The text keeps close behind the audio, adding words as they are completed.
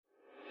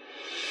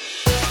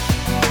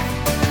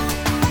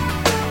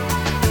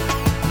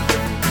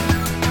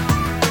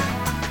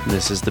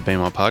This is the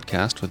Bema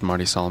Podcast with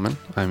Marty Solomon.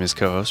 I'm his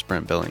co-host,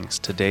 Brent Billings.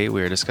 Today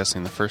we are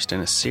discussing the first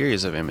in a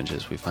series of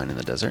images we find in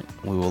the desert.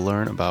 We will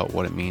learn about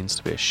what it means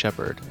to be a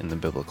shepherd in the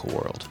biblical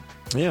world.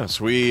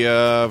 Yes, we've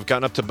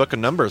gotten up to Book of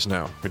Numbers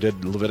now. We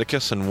did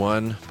Leviticus in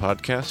one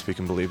podcast, if you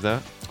can believe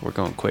that. We're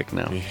going quick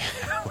now.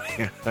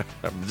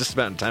 I'm just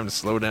about in time to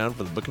slow down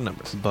for the Book of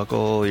Numbers.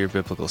 Buckle your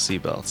biblical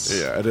seatbelts.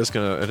 Yeah, it is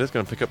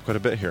gonna pick up quite a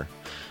bit here.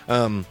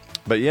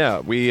 But yeah,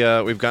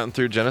 we've gotten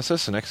through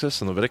Genesis and Exodus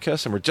and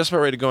Leviticus, and we're just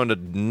about ready to go into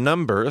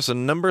Numbers.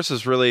 And Numbers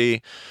is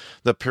really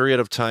the period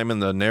of time in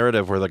the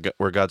narrative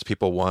where God's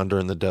people wander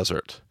in the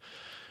desert.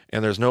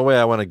 And there's no way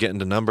I want to get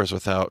into Numbers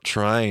without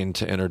trying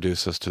to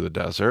introduce us to the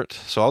desert.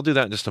 So I'll do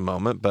that in just a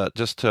moment. But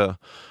just to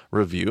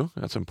review,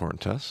 that's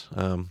important to us.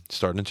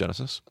 Starting in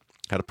Genesis,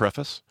 had a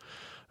preface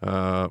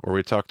where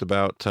we talked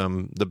about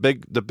the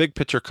big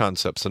picture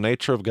concepts, the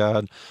nature of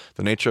God,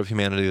 the nature of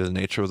humanity, the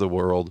nature of the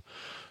world.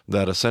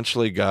 That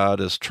essentially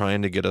God is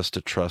trying to get us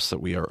to trust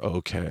that we are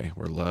okay,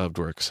 we're loved,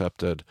 we're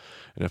accepted.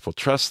 And if we'll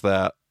trust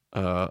that,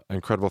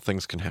 incredible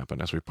things can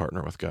happen as we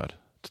partner with God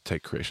to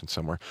take creation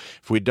somewhere.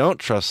 If we don't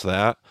trust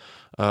that,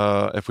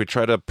 if we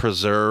try to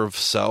preserve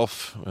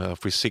self,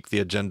 if we seek the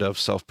agenda of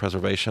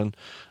self-preservation,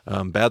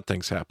 bad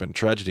things happen,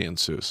 tragedy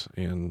ensues.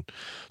 And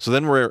so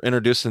then we're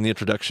introduced in the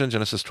introduction,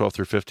 Genesis 12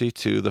 through 50,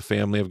 to the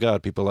family of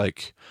God, people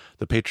like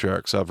the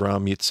patriarchs,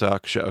 Avraham,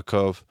 Yitzhak,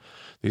 Yaakov.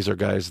 These are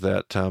guys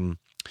that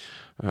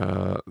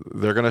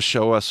they're going to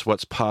show us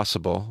what's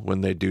possible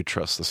when they do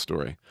trust the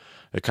story.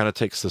 It kind of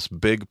takes this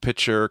big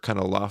picture, kind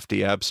of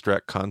lofty,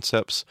 abstract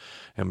concepts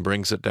and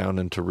brings it down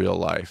into real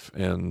life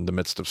in the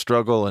midst of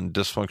struggle and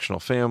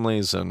dysfunctional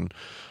families. And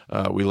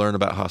we learn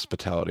about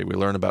hospitality. We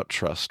learn about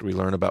trust. We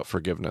learn about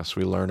forgiveness.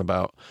 We learn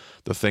about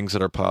the things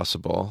that are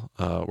possible.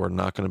 We're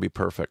not going to be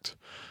perfect,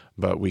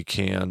 but we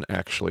can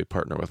actually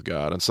partner with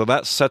God. And so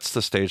that sets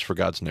the stage for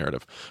God's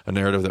narrative, a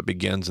narrative that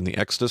begins in the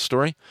Exodus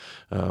story.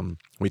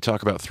 We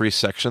talk about 3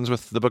 sections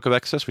with the book of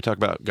Exodus. We talk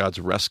about God's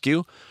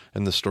rescue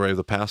in the story of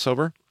the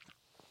Passover.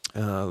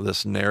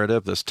 This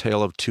narrative, this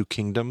tale of 2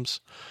 kingdoms,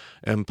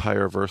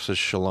 empire versus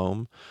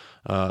shalom,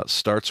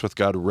 starts with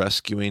God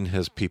rescuing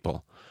his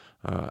people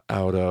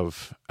out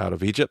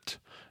of Egypt.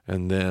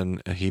 And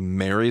then he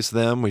marries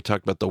them. We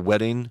talked about the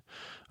wedding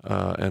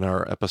in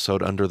our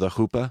episode Under the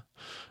Chuppah.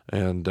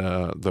 And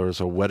there's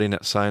a wedding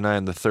at Sinai,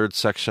 and the 3rd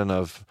section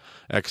of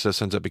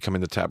Exodus ends up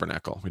becoming the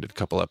tabernacle. We did a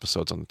couple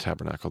episodes on the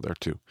tabernacle there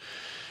too.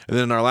 And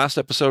then in our last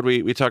episode,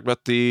 we talked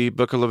about the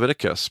book of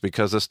Leviticus,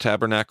 because this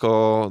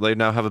tabernacle, they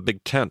now have a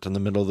big tent in the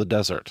middle of the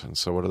desert. And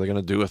so what are they going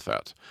to do with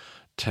that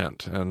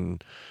tent?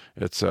 And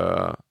it's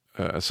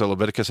so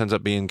Leviticus ends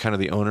up being kind of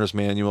the owner's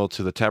manual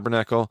to the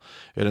tabernacle.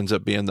 It ends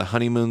up being the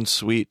honeymoon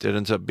suite. It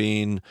ends up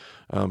being,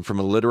 from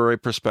a literary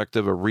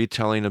perspective, a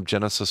retelling of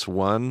Genesis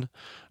 1.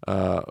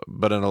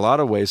 But in a lot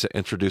of ways, it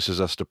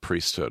introduces us to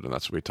priesthood, and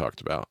that's what we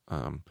talked about.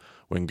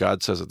 When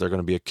God says that they're going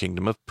to be a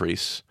kingdom of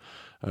priests,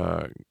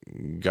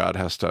 God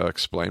has to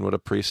explain what a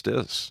priest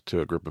is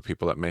to a group of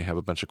people that may have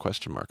a bunch of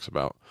question marks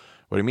about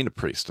what do you mean a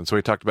priest? And so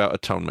we talked about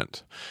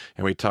atonement,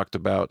 and we talked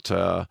about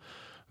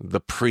the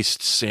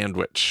priest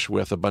sandwich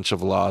with a bunch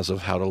of laws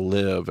of how to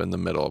live in the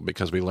middle,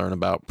 because we learn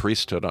about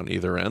priesthood on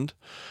either end.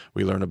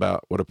 We learn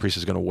about what a priest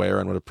is going to wear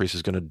and what a priest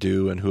is going to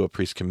do and who a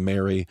priest can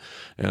marry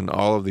and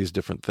all of these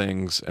different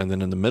things. And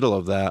then in the middle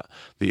of that,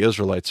 the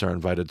Israelites are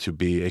invited to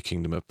be a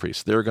kingdom of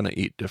priests. They're going to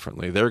eat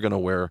differently. They're going to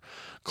wear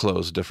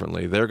clothes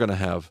differently. They're going to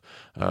have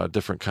a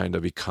different kind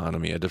of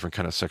economy, a different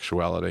kind of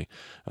sexuality.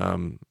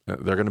 They're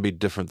going to be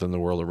different than the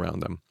world around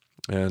them.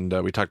 And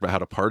we talked about how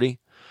to party.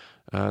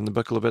 In the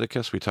book of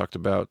Leviticus, we talked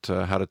about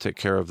how to take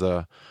care of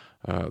the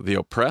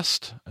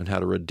oppressed and how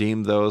to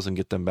redeem those and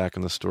get them back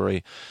in the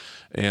story.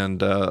 And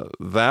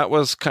that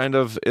was kind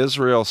of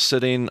Israel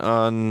sitting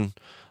on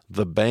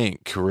the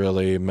bank,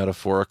 really,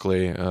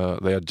 metaphorically.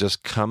 They had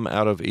just come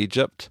out of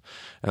Egypt,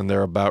 and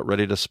they're about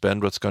ready to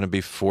spend what's going to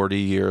be 40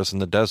 years in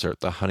the desert,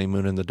 the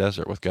honeymoon in the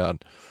desert with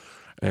God.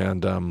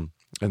 And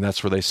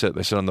that's where they sit.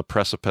 They sit on the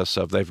precipice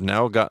of, they've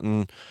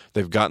gotten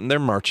their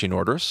marching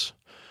orders.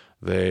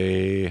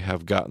 They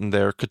have gotten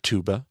their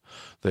ketubah.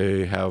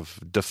 They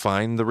have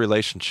defined the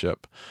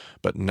relationship,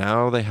 but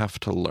now they have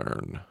to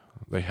learn.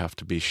 They have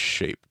to be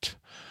shaped.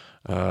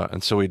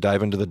 And so we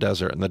dive into the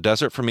desert. And the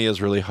desert for me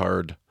is really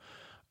hard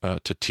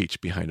to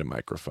teach behind a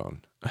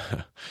microphone.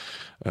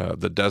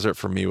 The desert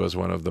for me was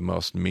one of the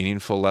most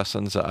meaningful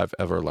lessons that I've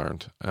ever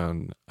learned.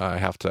 And I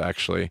have to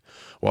actually,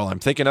 while I'm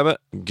thinking of it,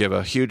 give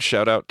a huge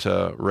shout out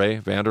to Ray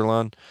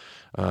Vanderlaan.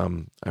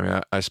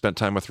 I spent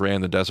time with Ray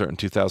in the desert in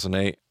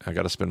 2008. I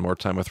got to spend more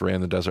time with Ray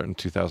in the desert in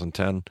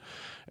 2010.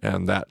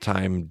 And that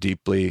time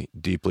deeply,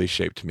 deeply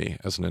shaped me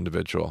as an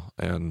individual,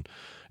 and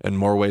in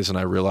more ways than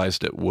I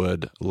realized it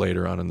would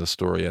later on in the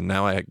story. And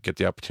now I get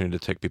the opportunity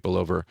to take people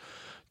over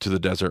to the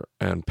desert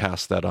and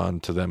pass that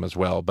on to them as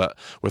well. But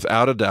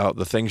without a doubt,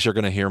 the things you're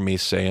going to hear me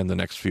say in the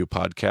next few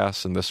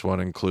podcasts, and this one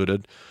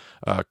included,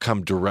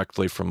 come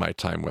directly from my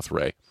time with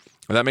Ray.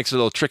 And that makes it a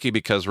little tricky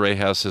because Ray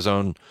has his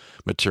own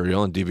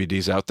material and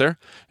DVDs out there.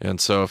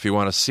 And so if you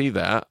want to see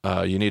that,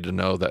 you need to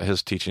know that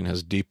his teaching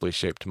has deeply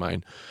shaped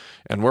mine.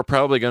 And we're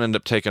probably going to end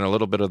up taking a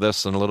little bit of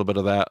this and a little bit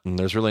of that. And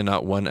there's really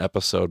not one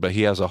episode, but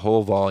he has a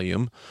whole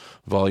volume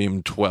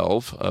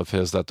 12 of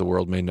his That the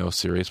World May Know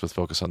series with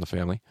Focus on the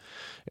Family.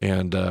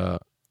 And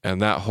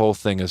that whole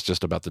thing is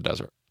just about the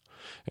desert.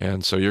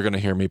 And so you're going to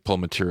hear me pull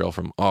material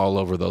from all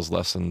over those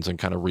lessons and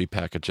kind of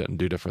repackage it and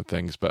do different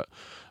things. But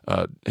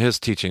his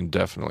teaching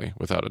definitely,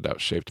 without a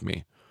doubt, shaped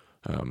me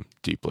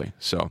deeply.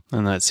 So,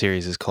 and that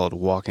series is called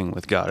Walking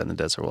with God in the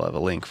Desert. We'll have a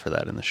link for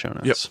that in the show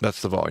notes. Yep,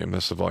 that's the volume.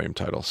 That's the volume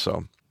title.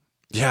 So,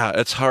 yeah,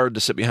 it's hard to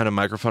sit behind a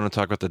microphone and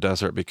talk about the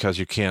desert because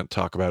you can't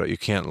talk about it. You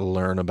can't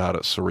learn about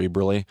it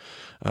cerebrally.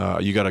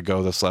 You got to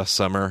go this last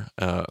summer.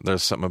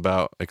 There's something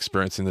about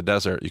experiencing the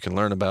desert. You can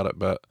learn about it,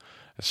 but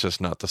it's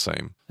just not the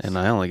same. And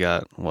I only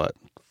got,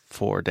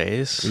 4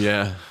 days?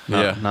 Yeah.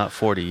 Not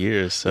 40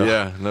 years. So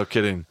yeah, no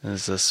kidding.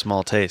 It's a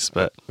small taste,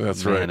 but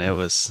that's man, right. It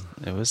was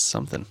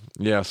something.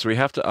 Yeah, so we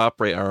have to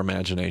operate our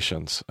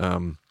imaginations.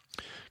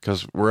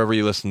 Because wherever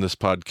you listen to this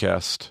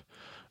podcast,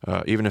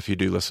 even if you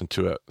do listen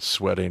to it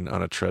sweating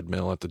on a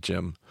treadmill at the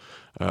gym,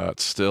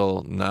 it's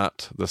still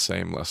not the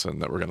same lesson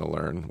that we're going to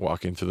learn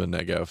walking through the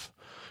Negev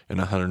in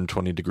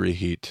 120-degree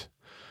heat,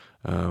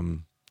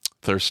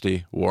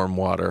 thirsty, warm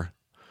water.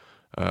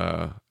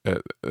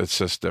 It's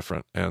just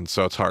different. And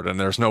so it's hard. And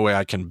there's no way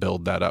I can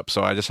build that up.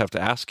 So I just have to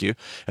ask you,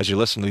 as you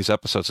listen to these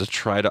episodes, to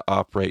try to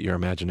operate your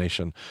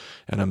imagination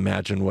and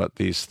imagine what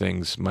these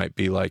things might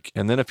be like.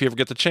 And then if you ever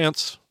get the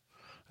chance,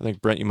 I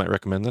think, Brent, you might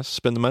recommend this.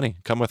 Spend the money.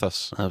 Come with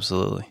us.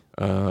 Absolutely.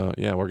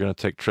 Yeah, we're going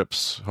to take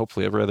trips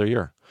hopefully every other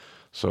year.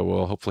 So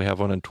we'll hopefully have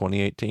one in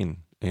 2018.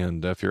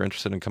 And if you're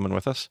interested in coming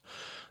with us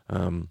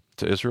to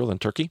Israel and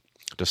Turkey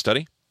to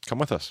study, come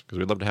with us because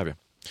we'd love to have you.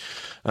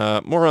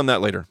 More on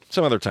that later,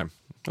 some other time.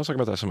 I'll talk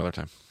about that some other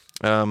time.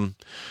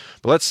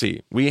 But let's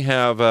see. We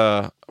have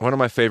one of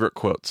my favorite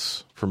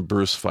quotes from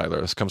Bruce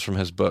Feiler. This comes from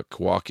his book,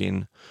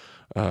 Walking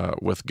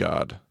with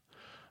God.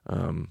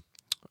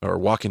 Or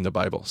Walking the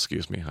Bible,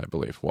 I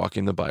believe.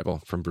 Walking the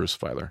Bible from Bruce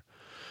Feiler.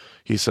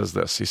 He says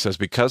this. He says,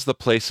 because the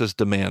place is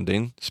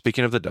demanding,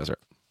 speaking of the desert,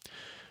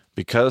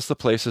 because the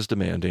place is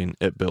demanding,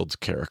 it builds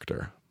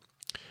character.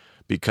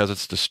 Because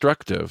it's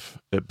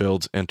destructive, it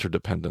builds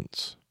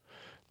interdependence.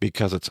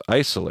 Because it's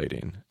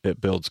isolating,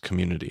 it builds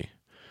community.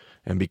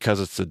 And because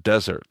it's a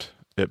desert,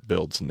 it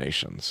builds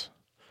nations.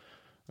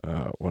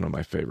 One of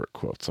my favorite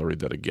quotes. I'll read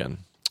that again.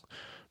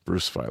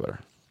 Bruce Feiler.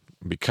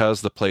 Because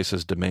the place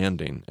is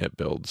demanding, it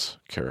builds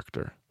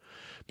character.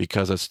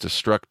 Because it's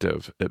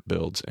destructive, it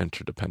builds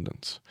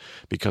interdependence.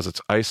 Because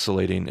it's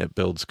isolating, it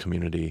builds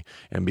community.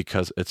 And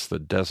because it's the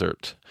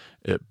desert,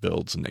 it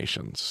builds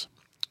nations.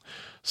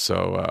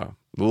 So,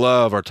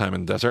 love our time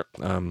in the desert.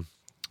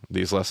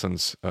 These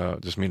lessons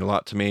just mean a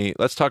lot to me.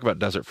 Let's talk about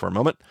desert for a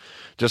moment.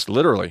 Just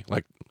literally,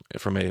 like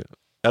from a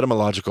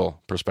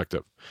etymological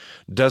perspective.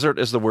 Desert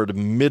is the word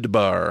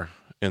midbar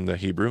in the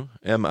Hebrew,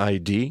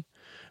 M-I-D-B-A-R,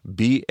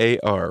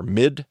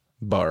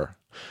 midbar.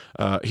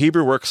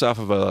 Hebrew works off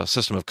of a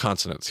system of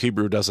consonants.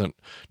 Hebrew doesn't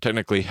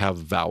technically have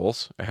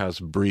vowels. It has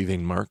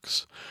breathing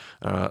marks.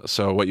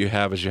 So what you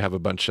have is you have a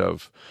bunch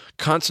of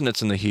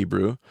consonants in the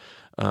Hebrew.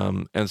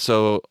 And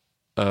so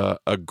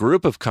a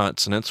group of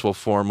consonants will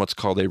form what's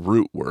called a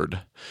root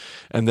word.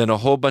 And then a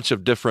whole bunch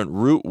of different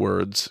root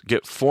words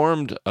get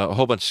formed, a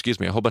whole bunch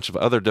of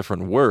other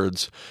different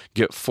words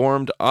get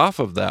formed off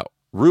of that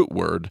root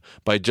word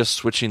by just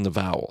switching the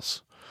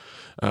vowels.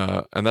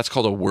 And that's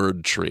called a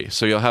word tree.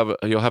 So you'll have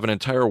an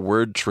entire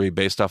word tree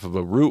based off of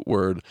a root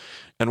word.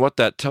 And what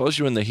that tells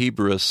you in the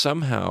Hebrew is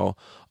somehow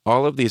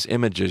all of these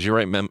images, you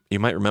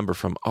might remember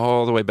from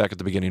all the way back at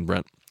the beginning,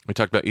 Brent, we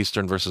talked about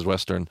Eastern versus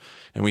Western,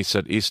 and we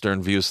said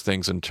Eastern views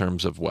things in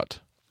terms of what?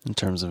 In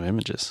terms of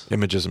images.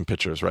 Images and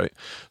pictures, right?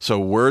 So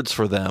words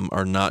for them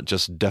are not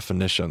just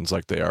definitions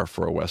like they are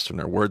for a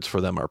Westerner. Words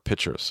for them are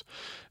pictures.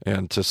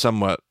 And to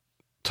somewhat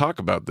talk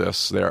about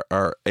this, there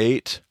are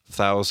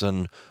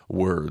 8,000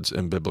 words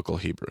in biblical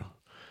Hebrew.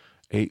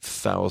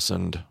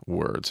 8,000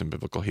 words in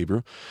biblical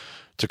Hebrew.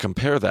 To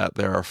compare that,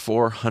 there are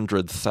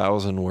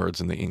 400,000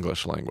 words in the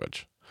English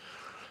language.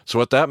 So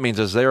what that means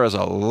is there is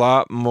a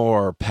lot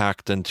more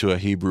packed into a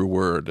Hebrew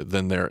word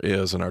than there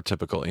is in our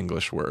typical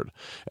English word.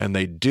 And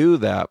they do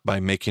that by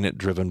making it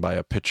driven by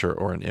a picture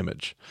or an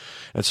image.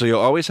 And so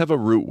you'll always have a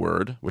root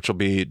word, which will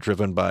be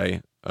driven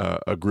by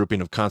a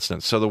grouping of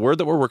consonants. So the word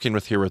that we're working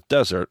with here with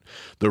desert,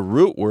 the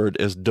root word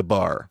is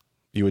debar.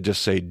 You would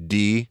just say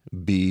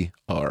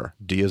D-B-R.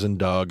 D as in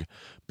dog,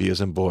 B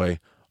as in boy,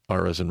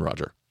 R as in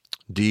Roger.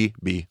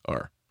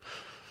 D-B-R.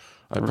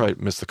 I probably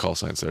missed the call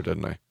signs there,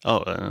 didn't I?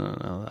 Oh,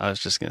 no. I was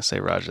just going to say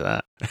Roger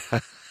that.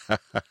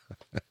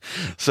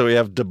 So we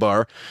have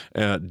debar.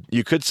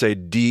 You could say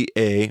D-A-B-A-R,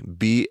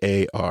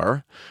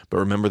 but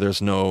remember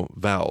there's no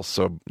vowels.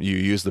 So you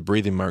use the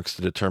breathing marks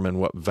to determine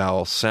what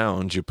vowel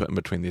sounds you put in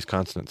between these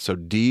consonants. So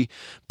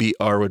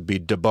D-B-R would be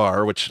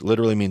debar, which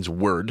literally means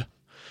word.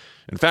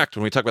 In fact,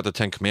 when we talk about the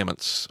 10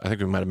 Commandments, I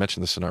think we might have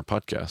mentioned this in our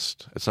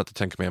podcast. It's not the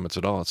 10 Commandments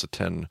at all. It's the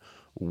 10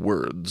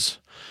 words.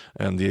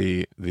 And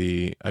the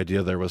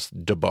idea there was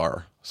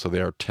dabar. So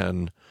there are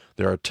 10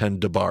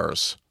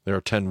 dabars. There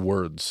are 10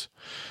 words.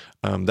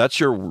 That's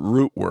your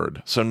root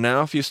word. So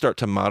now if you start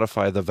to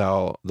modify the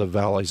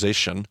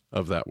vowelization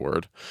of that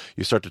word,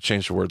 you start to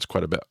change the words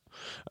quite a bit.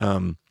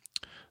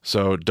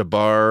 So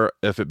dabar,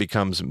 if it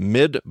becomes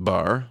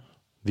midbar,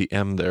 the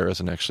M there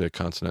isn't actually a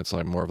consonant. It's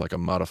like more of like a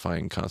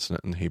modifying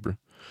consonant in Hebrew.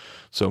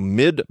 So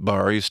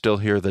midbar, you still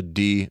hear the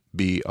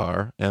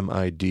DBR,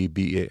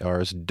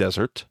 MIDBAR is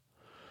desert.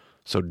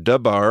 So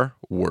dabar,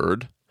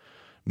 word.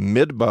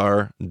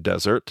 Midbar,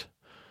 desert.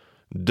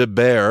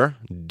 Deber,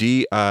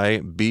 DIBBER,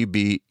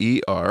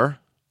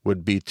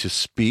 would be to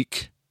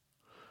speak,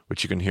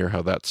 which you can hear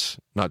how that's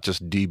not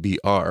just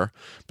DBR,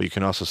 but you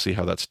can also see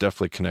how that's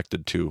definitely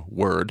connected to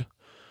word.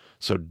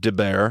 So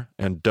deber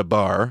and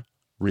dabar,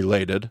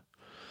 related,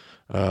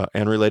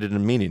 and related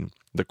in meaning.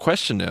 The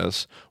question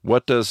is,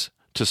 what does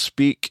to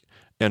speak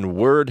and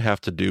word have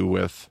to do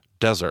with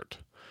desert?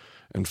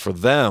 And for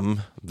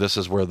them, this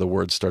is where the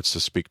word starts to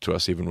speak to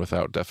us even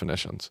without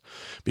definitions.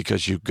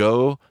 Because you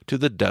go to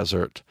the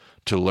desert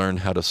to learn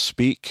how to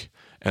speak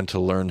and to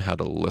learn how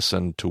to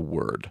listen to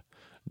word.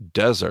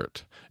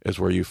 Desert is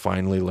where you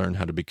finally learn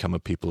how to become a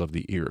people of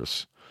the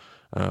ears.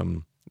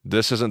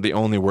 This isn't the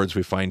only words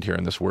we find here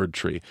in this word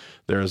tree.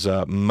 There's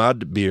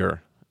madbir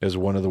is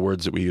one of the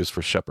words that we use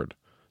for shepherd.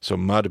 So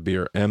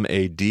madbir,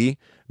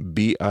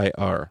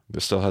 MADBIR.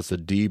 This still has the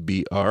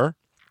DBR.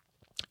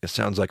 It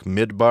sounds like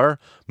midbar,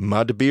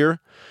 madbir,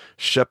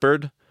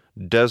 shepherd,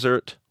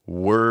 desert,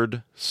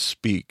 word,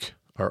 speak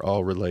are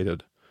all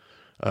related.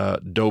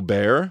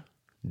 Dober,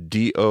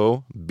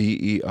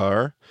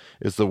 DOBER,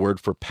 is the word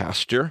for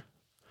pasture.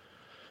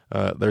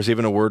 There's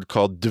even a word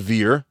called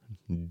devir,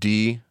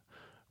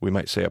 we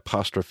might say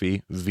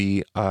apostrophe,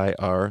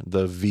 VIR.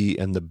 The V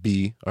and the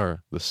B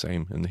are the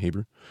same in the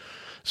Hebrew.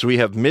 So we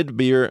have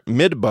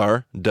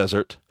midbar,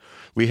 desert.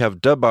 We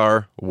have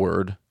dabar,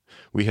 word.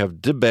 We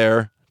have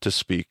deber, to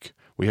speak.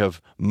 We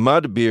have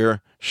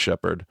madbir,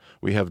 shepherd.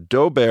 We have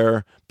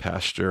dober,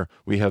 pasture.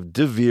 We have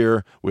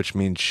devir, which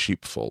means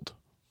sheepfold.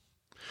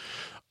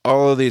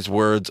 All of these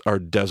words are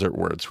desert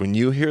words. When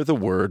you hear the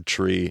word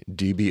tree,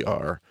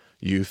 DBR,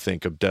 you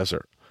think of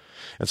desert.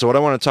 And so what I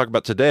want to talk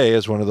about today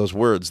is one of those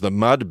words, the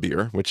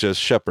madbir, which is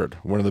shepherd.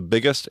 One of the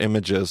biggest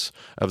images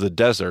of the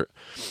desert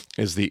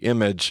is the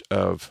image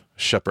of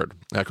shepherd.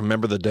 I can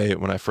remember the day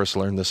when I first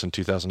learned this in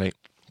 2008.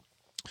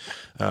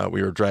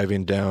 We were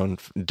driving down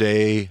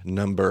day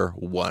number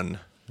 1.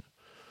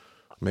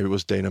 Maybe it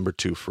was day number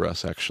 2 for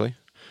us, actually.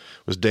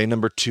 It was day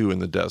number 2 in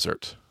the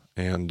desert.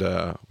 And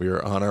we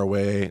were on our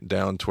way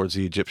down towards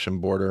the Egyptian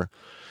border.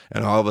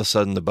 And all of a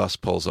sudden, the bus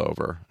pulls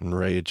over. And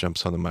Ray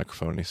jumps on the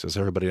microphone. And he says,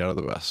 "Everybody out of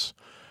the bus.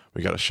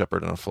 We got a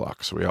shepherd and a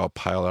flock." So we all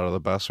pile out of the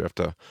bus. We have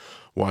to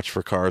watch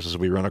for cars as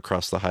we run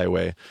across the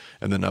highway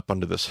and then up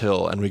onto this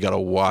hill. And we got to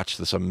watch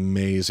this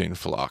amazing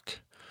flock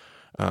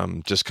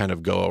just kind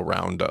of go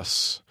around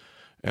us.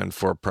 And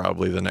for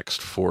probably the next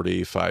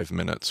 45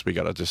 minutes, we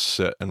got to just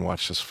sit and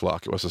watch this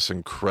flock. It was this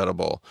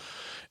incredible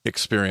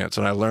experience.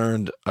 And I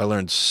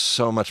learned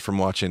so much from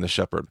watching the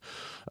shepherd.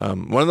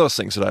 One of those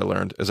things that I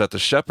learned is that the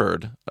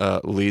shepherd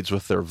leads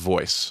with their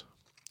voice,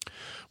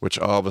 which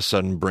all of a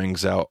sudden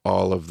brings out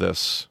all of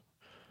this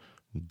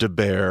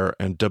deber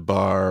and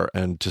dabar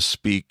and to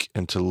speak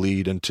and to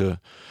lead and to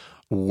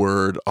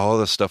word. All of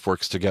this stuff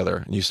works together,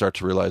 and you start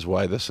to realize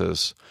why this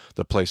is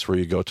the place where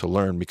you go to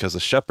learn, because the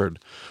shepherd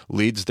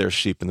leads their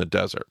sheep in the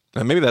desert.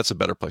 And maybe that's a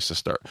better place to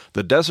start.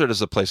 The desert is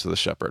the place of the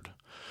shepherd.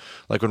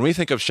 Like when we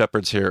think of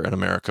shepherds here in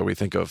America, we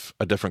think of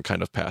a different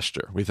kind of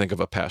pasture. We think of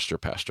a pasture,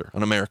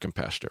 an American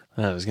pasture.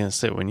 I was going to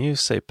say, when you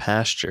say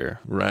pasture,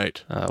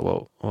 right?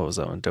 What was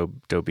that one?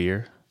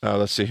 Dober?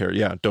 Let's see here.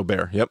 Yeah,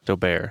 dober. Yep,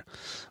 dober.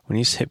 When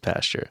you say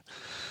pasture,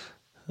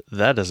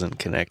 that doesn't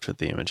connect with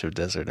the image of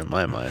desert in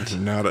my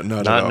mind. Not at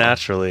all. Not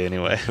naturally,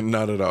 anyway.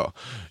 Not at all.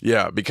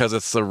 Yeah, because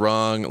it's the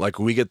wrong, like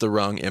we get the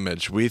wrong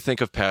image. We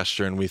think of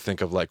pasture and we think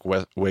of like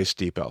waist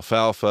deep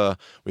alfalfa.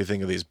 We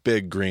think of these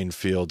big green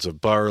fields of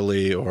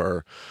barley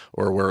or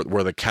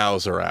where the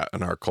cows are at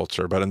in our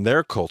culture. But in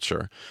their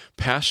culture,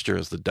 pasture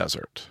is the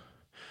desert.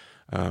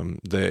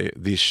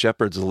 These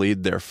shepherds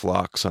lead their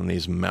flocks on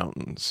these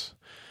mountains.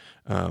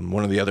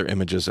 One of the other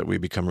images that we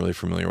become really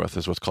familiar with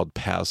is what's called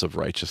paths of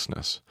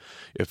righteousness.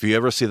 If you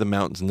ever see the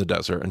mountains in the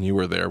desert, and you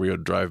were there, we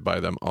would drive by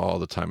them all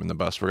the time in the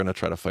bus. We're going to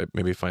try to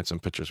maybe find some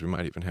pictures we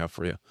might even have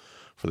for you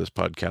for this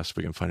podcast if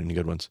we can find any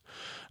good ones.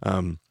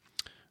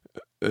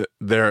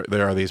 There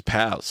are these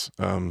paths.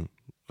 It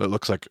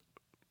looks like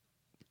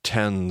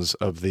tens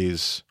of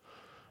these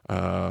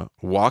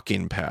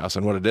walking paths,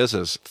 and what it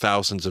is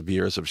thousands of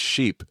years of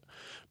sheep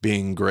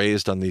being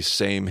grazed on these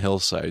same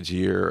hillsides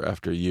year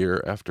after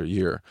year after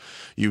year.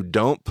 You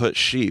don't put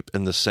sheep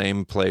in the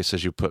same place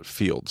as you put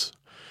fields.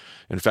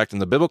 In fact, in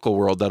the biblical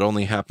world, that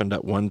only happened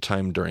at one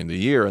time during the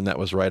year, and that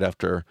was right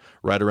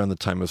around the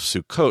time of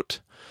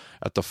Sukkot.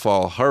 at the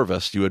fall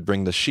harvest, you would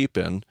bring the sheep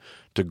in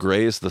to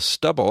graze the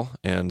stubble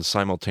and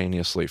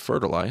simultaneously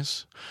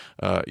fertilize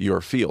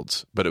your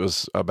fields. But it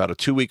was about a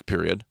 2-week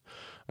period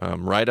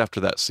right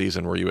after that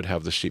season where you would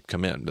have the sheep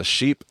come in. The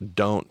sheep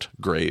don't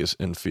graze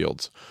in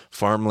fields.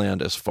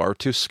 Farmland is far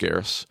too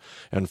scarce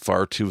and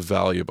far too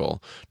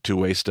valuable to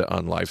waste it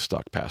on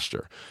livestock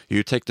pasture.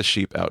 You take the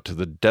sheep out to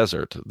the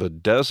desert. The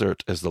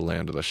desert is the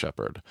land of the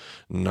shepherd,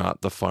 not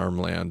the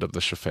farmland of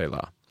the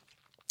Shephelah.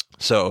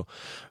 So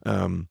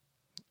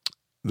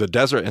the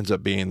desert ends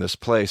up being this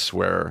place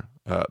where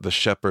the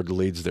shepherd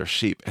leads their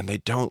sheep, and they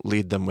don't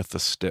lead them with the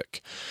stick.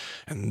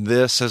 And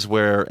this is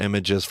where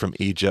images from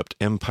Egypt,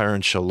 empire,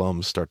 and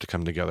shalom start to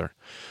come together.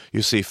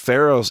 You see,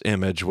 Pharaoh's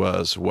image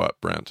was what,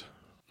 Brent?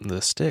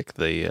 The stick,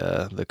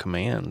 the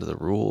command, the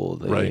rule,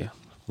 right.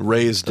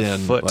 Raised the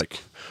in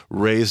foot.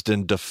 raised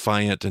in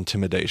defiant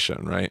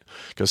intimidation, right?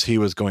 Because he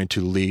was going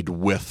to lead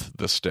with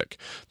the stick.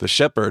 The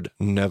shepherd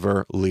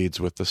never leads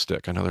with the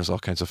stick. I know there's all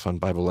kinds of fun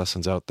Bible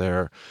lessons out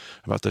there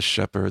about the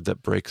shepherd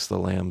that breaks the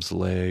lamb's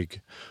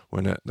leg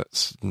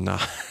that's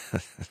not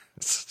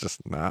it's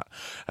just not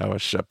how a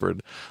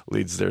shepherd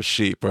leads their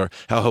sheep, or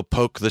how he'll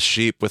poke the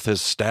sheep with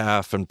his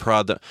staff and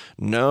prod them.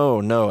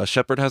 No, a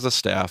shepherd has a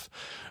staff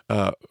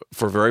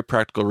for very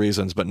practical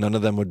reasons, but none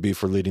of them would be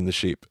for leading the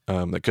sheep.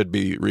 It could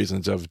be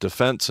reasons of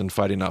defense and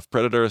fighting off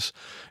predators.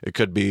 It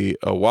could be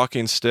a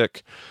walking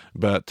stick,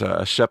 but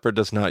a shepherd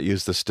does not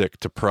use the stick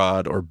to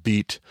prod or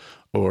beat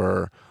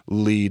or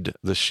lead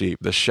the sheep.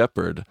 The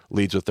shepherd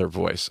leads with their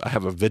voice. I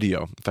have a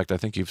video, in fact, I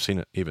think you've seen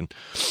it even,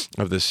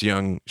 of this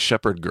young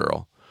shepherd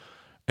girl.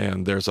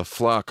 And there's a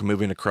flock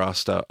moving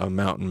across a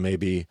mountain,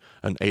 maybe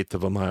 1/8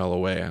 of a mile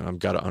away. And I've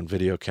got it on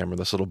video camera,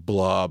 this little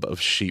blob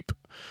of sheep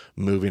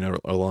moving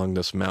along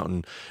this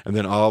mountain. And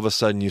then all of a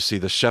sudden you see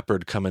the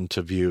shepherd come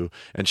into view,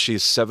 and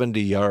she's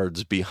 70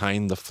 yards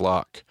behind the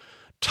flock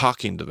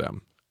talking to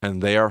them.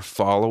 And they are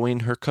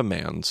following her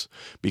commands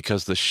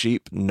because the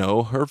sheep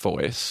know her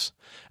voice,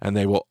 and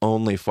they will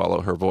only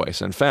follow her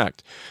voice. In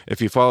fact,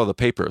 if you follow the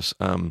papers,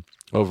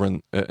 over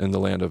in the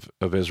land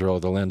of Israel,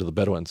 the land of the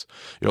Bedouins,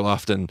 you'll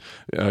often,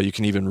 you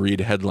can even read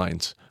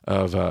headlines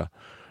of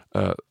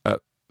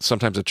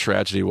sometimes a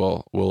tragedy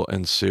will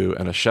ensue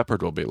and a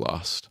shepherd will be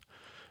lost.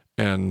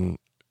 And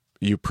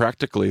you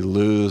practically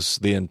lose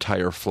the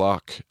entire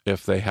flock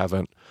if they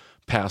haven't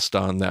passed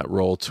on that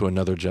role to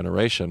another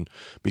generation,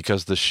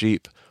 because the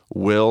sheep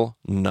will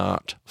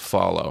not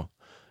follow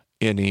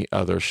any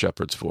other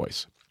shepherd's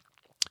voice.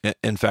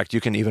 In fact,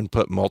 you can even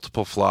put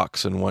multiple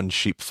flocks in one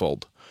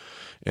sheepfold,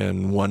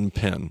 in one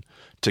pen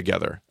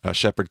together. A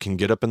shepherd can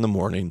get up in the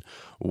morning,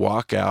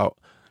 walk out,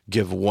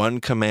 give one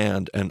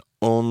command, and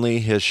only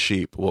his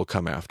sheep will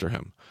come after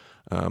him.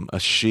 A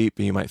sheep,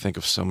 you might think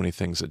of so many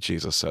things that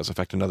Jesus says. In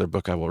fact, another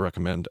book I will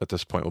recommend at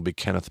this point will be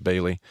Kenneth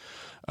Bailey.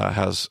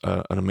 Has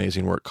an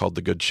amazing work called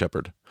The Good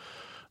Shepherd.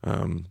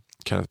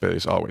 Kenneth Bailey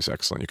is always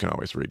excellent. You can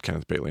always read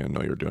Kenneth Bailey and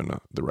know you're doing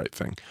the right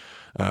thing.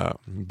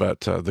 But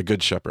The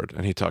Good Shepherd,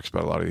 and he talks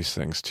about a lot of these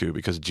things too,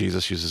 because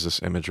Jesus uses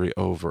this imagery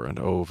over and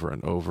over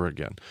and over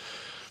again.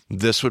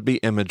 This would be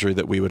imagery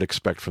that we would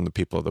expect from the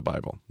people of the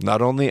Bible.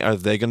 Not only are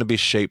they going to be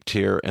shaped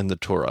here in the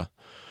Torah,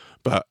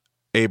 but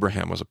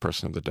Abraham was a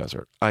person of the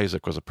desert.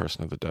 Isaac was a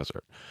person of the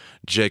desert.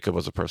 Jacob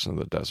was a person of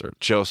the desert.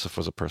 Joseph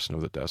was a person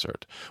of the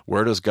desert.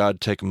 Where does God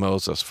take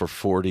Moses for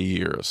 40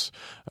 years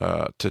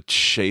to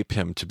shape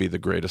him to be the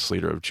greatest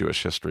leader of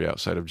Jewish history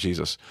outside of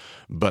Jesus?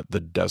 But the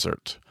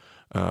desert.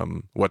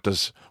 What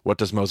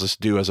does Moses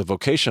do as a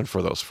vocation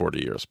for those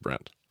 40 years,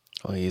 Brent?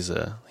 Well, he's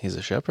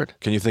a shepherd.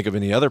 Can you think of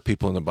any other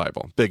people in the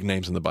Bible, big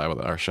names in the Bible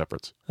that are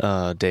shepherds?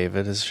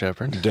 David is a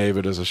shepherd.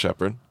 David is a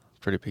shepherd.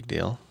 Pretty big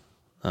deal.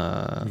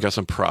 You got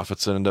some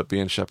prophets that end up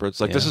being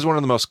shepherds. Yeah. This is one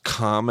of the most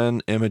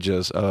common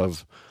images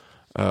of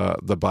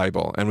the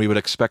Bible, and we would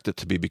expect it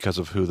to be because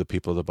of who the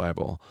people of the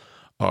Bible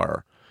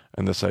are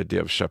and this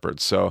idea of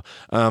shepherds. So,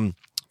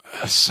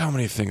 so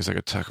many things I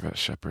could talk about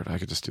shepherd. I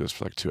could just do this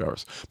for like 2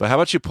 hours. But how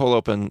about you pull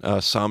open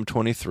Psalm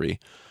 23,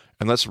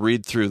 and let's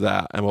read through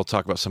that, and we'll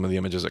talk about some of the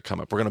images that come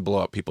up. We're going to blow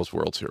up people's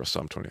worlds here with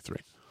Psalm 23.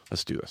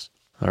 Let's do this.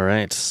 All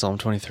right, Psalm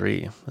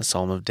 23, the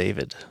Psalm of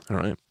David. All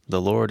right.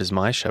 The Lord is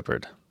my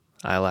shepherd.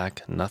 I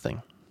lack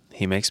nothing.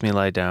 He makes me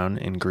lie down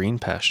in green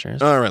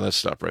pastures. All right, let's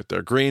stop right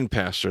there. Green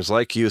pastures,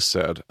 like you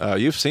said.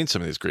 You've seen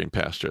some of these green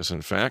pastures,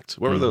 in fact.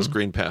 What were those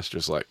green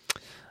pastures like?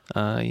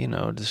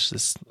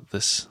 Just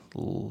this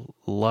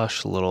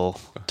lush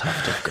little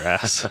tuft of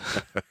grass.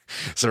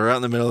 So we're out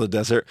in the middle of the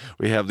desert.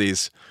 We have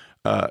these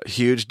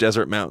huge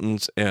desert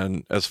mountains,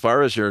 and as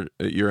far as your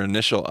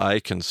initial eye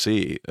can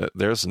see,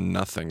 there's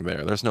nothing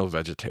there. There's no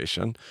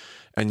vegetation,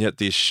 and yet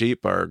these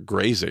sheep are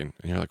grazing,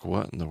 and you're like,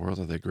 what in the world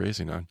are they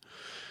grazing on?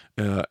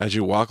 As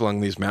you walk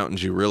along these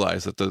mountains, you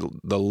realize that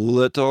the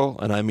little,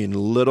 and I mean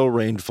little,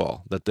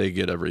 rainfall that they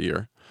get every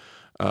year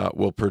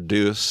will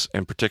produce,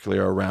 and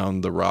particularly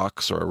around the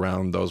rocks or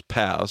around those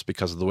paths,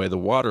 because of the way the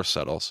water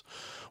settles,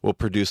 will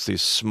produce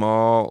these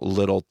small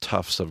little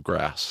tufts of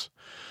grass.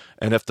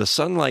 And if the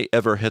sunlight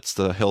ever hits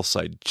the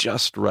hillside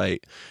just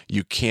right,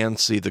 you can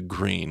see the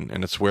green.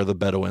 And it's where the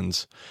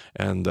Bedouins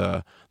and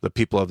the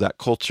people of that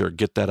culture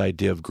get that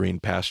idea of green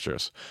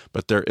pastures.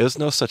 But there is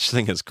no such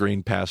thing as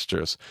green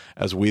pastures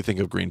as we think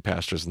of green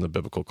pastures in the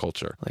biblical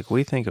culture. Like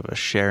we think of a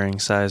sharing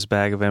size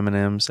bag of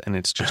M&Ms, and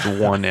it's just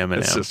one M&M.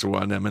 It's just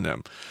one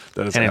M&M.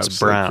 That is and it's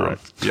brown.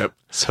 Correct. Yep.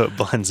 So it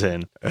blends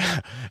in.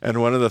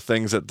 And one of the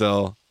things that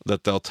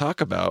they'll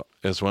talk about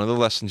is one of the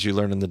lessons you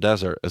learn in the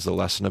desert is the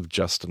lesson of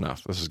just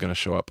enough. This is going to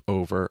show up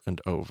over and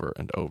over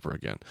and over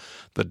again.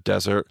 The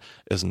desert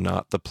is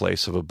not the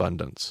place of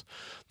abundance.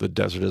 The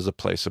desert is a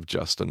place of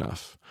just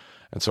enough.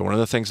 And so one of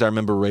the things I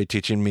remember Ray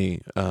teaching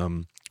me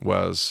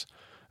was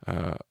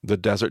the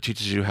desert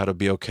teaches you how to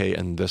be okay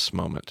in this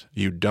moment.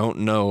 You don't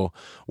know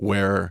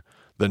where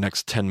the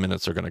next 10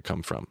 minutes are going to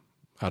come from.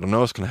 I don't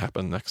know what's going to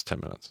happen in the next 10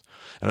 minutes.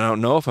 And I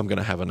don't know if I'm going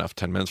to have enough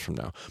 10 minutes from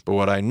now. But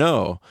what I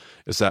know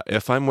is that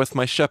if I'm with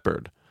my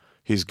shepherd,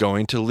 he's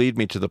going to lead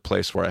me to the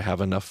place where I have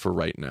enough for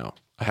right now.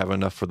 I have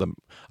enough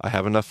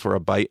for a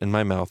bite in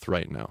my mouth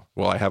right now.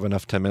 Will I have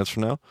enough 10 minutes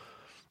from now?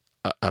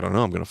 I don't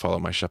know. I'm going to follow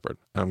my shepherd.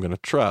 I'm going to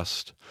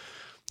trust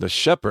the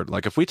shepherd.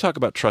 Like if we talk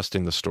about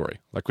trusting the story,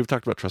 like we've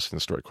talked about trusting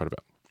the story quite a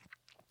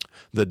bit.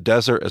 The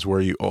desert is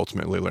where you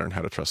ultimately learn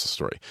how to trust the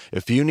story.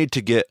 If you need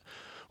to get,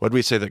 what did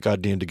we say that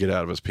God needed to get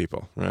out of his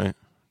people, right?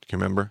 Do you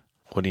remember?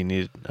 What do you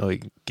need? Oh,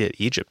 get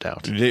Egypt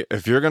out.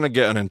 If you're going to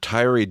get an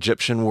entire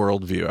Egyptian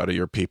worldview out of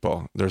your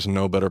people, there's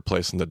no better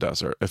place in the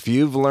desert. If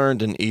you've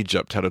learned in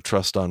Egypt how to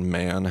trust on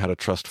man, how to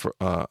trust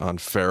on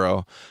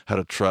Pharaoh, how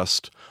to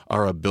trust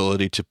our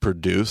ability to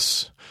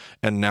produce,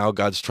 and now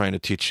God's trying to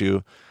teach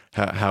you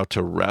how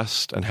to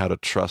rest and how to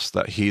trust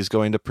that he's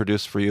going to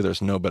produce for you,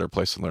 there's no better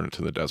place to learn it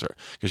to the desert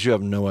because you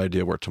have no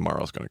idea where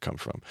tomorrow is going to come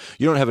from.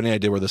 You don't have any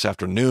idea where this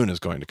afternoon is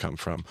going to come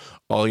from.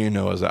 All you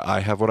know is that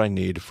I have what I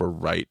need for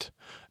right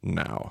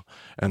now.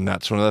 And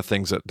that's one of the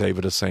things that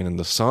David is saying in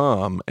the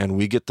Psalm, and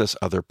we get this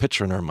other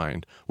picture in our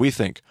mind. We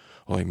think,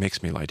 well, he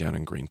makes me lie down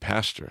in green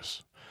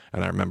pastures.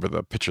 And I remember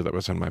the picture that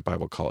was in my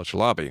Bible college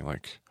lobby,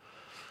 like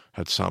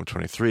had Psalm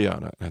 23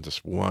 on it, and had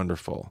this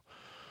wonderful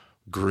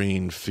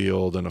green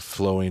field and a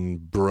flowing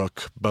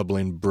brook,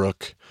 bubbling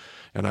brook.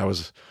 And I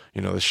was,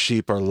 the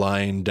sheep are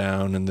lying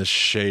down in this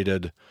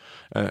shaded.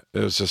 It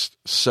was just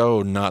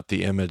so not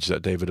the image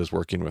that David is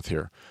working with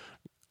here.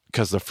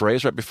 Because the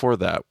phrase right before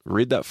that,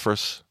 read that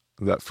phrase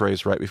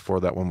right before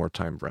that one more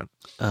time, Brent.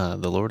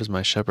 The Lord is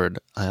my shepherd,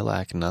 I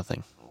lack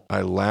nothing.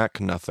 I lack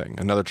nothing.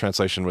 Another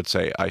translation would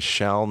say, I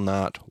shall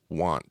not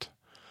want.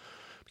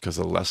 Because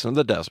the lesson of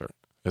the desert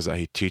is that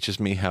he teaches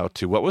me how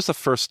to... What was the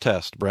first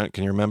test, Brent?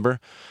 Can you remember?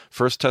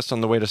 First test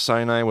on the way to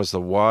Sinai was the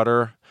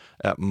water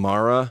at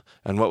Marah.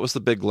 And what was the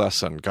big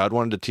lesson? God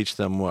wanted to teach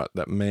them what?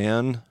 That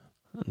man...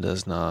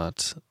 does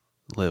not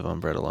live on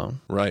bread alone.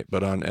 Right,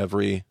 but on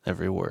every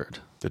word.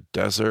 The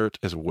desert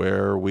is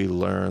where we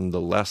learn the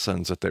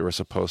lessons that they were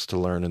supposed to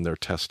learn in their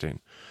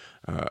testing.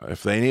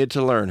 If they needed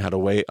to learn how to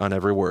wait on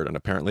every word, and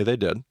apparently they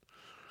did,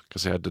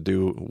 because they had to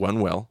do one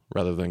well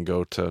rather than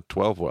go to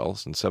 12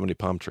 wells and 70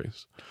 palm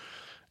trees.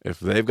 If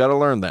they've got to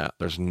learn that,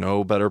 there's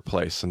no better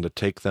place than to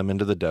take them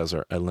into the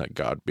desert and let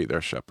God be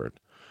their shepherd.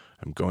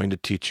 I'm going to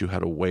teach you how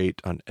to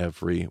wait on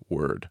every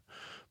word.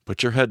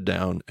 Put your head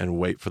down and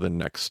wait for the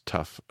next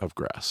tuft of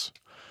grass.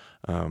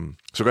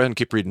 So go ahead and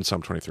keep reading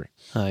Psalm 23.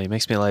 He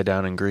makes me lie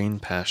down in green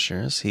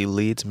pastures. He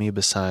leads me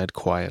beside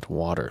quiet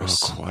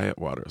waters. Oh, quiet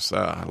waters.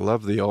 I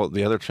love the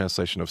other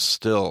translation of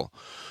still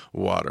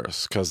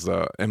waters because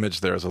the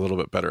image there is a little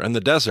bit better. And the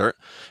desert,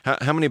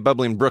 how many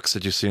bubbling brooks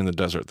did you see in the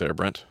desert there,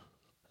 Brent?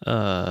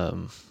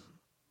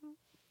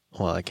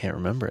 Well, I can't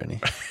remember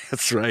any.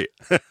 That's right.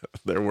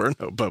 There were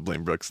no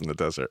bubbling brooks in the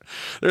desert.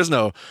 There's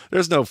no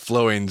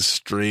flowing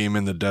stream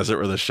in the desert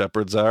where the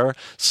shepherds are.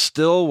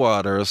 Still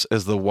waters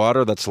is the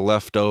water that's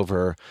left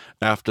over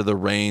after the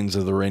rains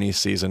of the rainy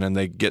season, and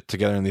they get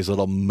together in these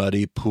little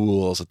muddy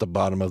pools at the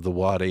bottom of the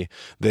wadi.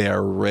 They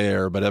are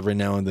rare, but every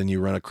now and then you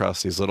run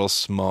across these little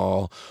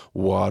small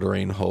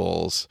watering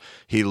holes.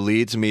 He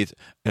leads me,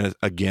 and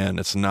again,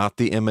 it's not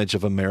the image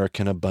of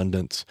American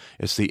abundance.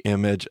 It's the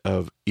image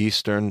of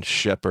Eastern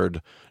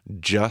shepherd,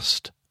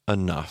 just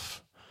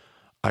enough.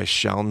 I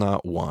shall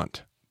not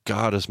want.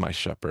 God is my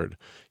shepherd.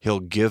 He'll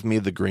give me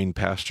the green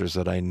pastures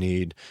that I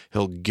need.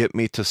 He'll get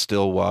me to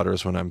still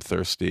waters when I'm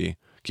thirsty.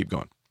 Keep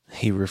going.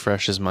 He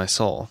refreshes my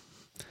soul.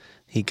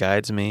 He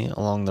guides me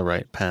along the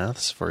right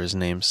paths for his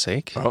name's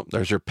sake. Oh,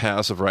 there's your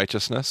paths of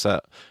righteousness.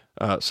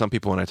 Some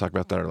people, when I talk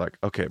about that, are like,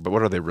 okay, but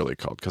what are they really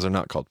called? Because they're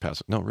not called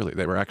paths. No, really,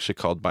 they were actually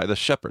called by the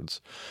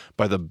shepherds,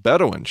 by the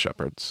Bedouin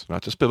shepherds,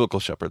 not just biblical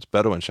shepherds,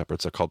 Bedouin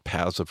shepherds are called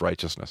paths of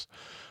righteousness.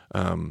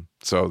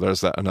 So there's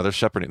that another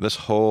shepherding. This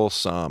whole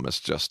psalm is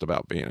just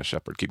about being a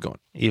shepherd. Keep going.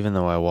 Even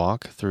though I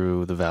walk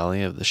through the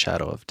valley of the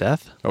shadow of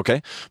death.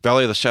 Okay.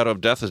 Valley of the shadow of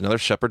death is another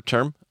shepherd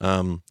term.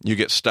 You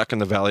get stuck in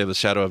the valley of the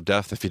shadow of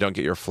death if you don't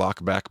get your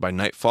flock back by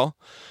nightfall.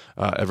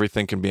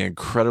 Everything can be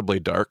incredibly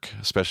dark,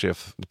 especially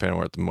if depending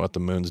on what the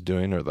moon's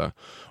doing or the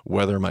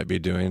weather might be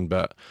doing.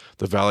 But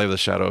the valley of the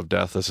shadow of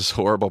death is this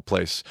horrible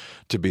place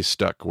to be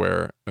stuck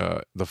where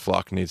the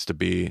flock needs to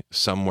be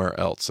somewhere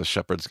else. The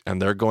shepherds,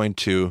 and they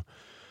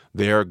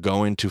are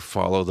going to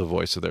follow the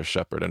voice of their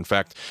shepherd. In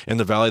fact, in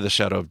the valley of the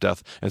shadow of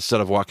death, instead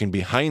of walking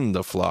behind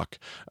the flock,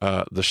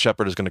 the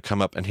shepherd is going to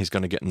come up and he's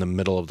going to get in the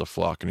middle of the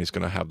flock, and he's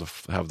going to have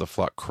the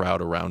flock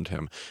crowd around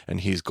him,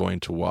 and he's going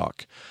to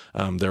walk.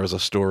 There was a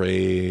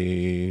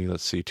story,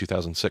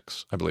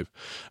 2006, I believe.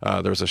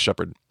 There was a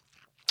shepherd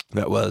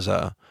that was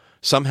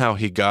somehow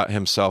he got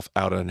himself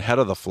out ahead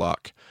of the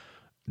flock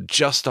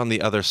just on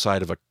the other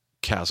side of a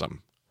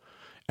chasm.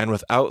 And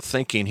without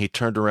thinking, he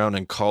turned around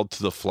and called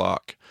to the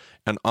flock,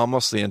 and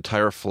almost the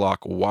entire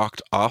flock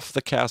walked off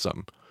the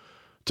chasm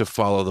to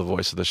follow the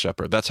voice of the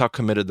shepherd. That's how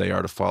committed they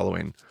are to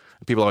following.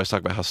 People always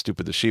talk about how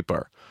stupid the sheep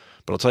are.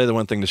 But I'll tell you the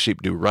one thing the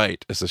sheep do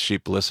right is the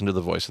sheep listen to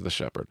the voice of the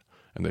shepherd,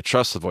 and they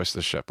trust the voice of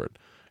the shepherd,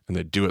 and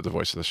they do what the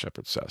voice of the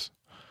shepherd says.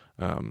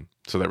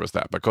 So there was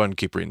that. But go ahead and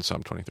keep reading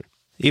Psalm 23.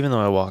 Even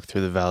though I walk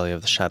through the valley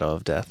of the shadow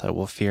of death, I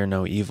will fear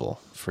no evil,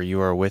 for you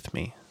are with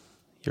me.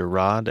 Your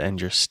rod and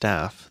your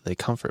staff, they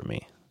comfort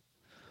me.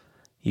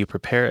 You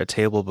prepare a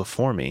table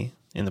before me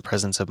in the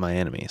presence of my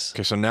enemies.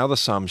 Okay, so now the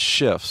psalm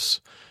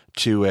shifts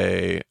to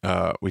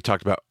we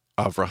talked about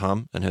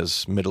Avraham and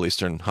his Middle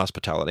Eastern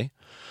hospitality,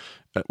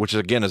 which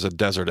again is a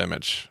desert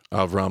image.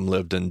 Avraham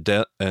lived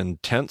in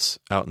tents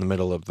out in the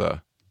middle of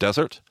the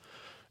desert.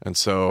 And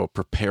so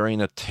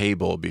preparing a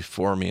table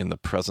before me in the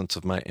presence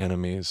of my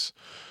enemies.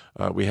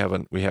 We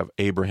have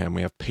Abraham,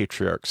 we have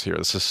patriarchs here.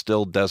 This is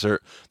still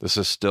desert. This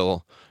is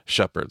still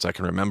shepherds. I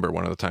can remember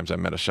one of the times I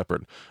met a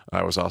shepherd.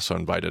 I was also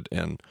invited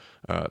in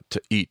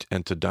to eat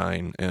and to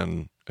dine,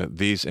 and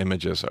these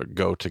images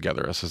go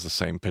together. This is the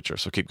same picture,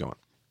 so keep going.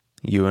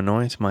 You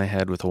anoint my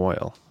head with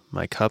oil.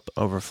 My cup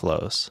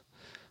overflows.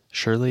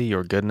 Surely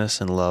your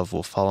goodness and love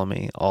will follow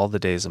me all the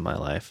days of my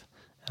life,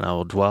 and I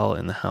will dwell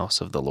in the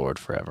house of the Lord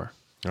forever.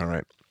 All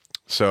right.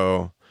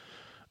 So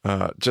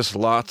just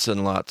lots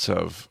and lots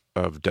of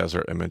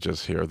desert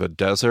images here. The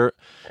desert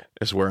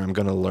is where I'm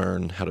going to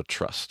learn how to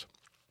trust.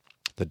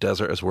 The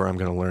desert is where I'm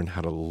going to learn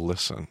how to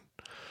listen.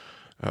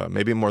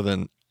 Maybe more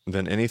than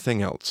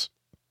anything else,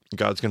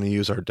 God's going to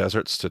use our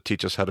deserts to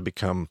teach us how to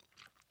become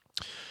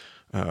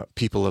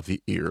people of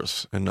the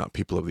ears and not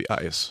people of the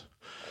eyes.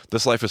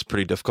 This life is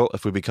pretty difficult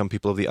if we become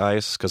people of the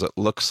eyes, because it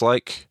looks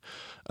like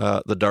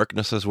the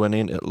darkness is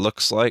winning. It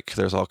looks like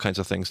there's all kinds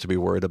of things to be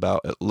worried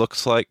about. It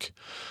looks like,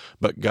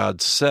 but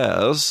God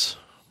says,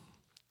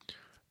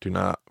 do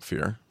not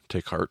fear,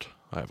 take heart,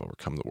 I have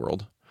overcome the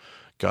world.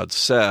 God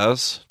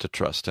says to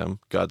trust him.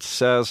 God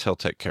says he'll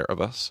take care of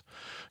us.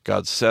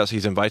 God says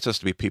he invites us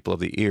to be people of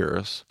the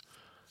ears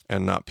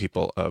and not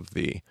people of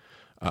the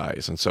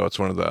eyes. And so it's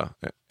one of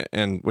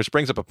and which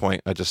brings up a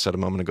point I just said a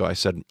moment ago. I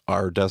said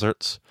our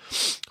deserts.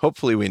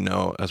 Hopefully we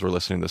know as we're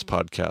listening to this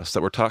podcast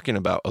that we're talking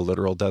about a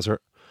literal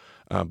desert,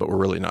 but we're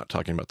really not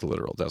talking about the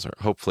literal desert.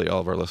 Hopefully all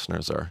of our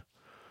listeners are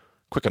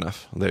quick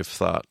enough.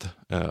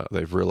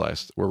 They've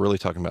realized we're really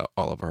talking about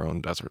all of our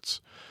own deserts.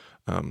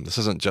 This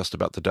isn't just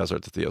about the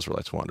desert that the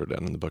Israelites wandered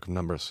in the book of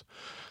Numbers.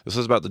 This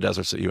is about the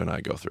deserts that you and I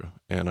go through.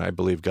 And I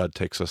believe God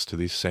takes us to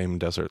these same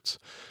deserts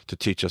to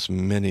teach us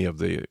many of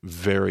the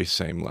very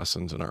same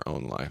lessons in our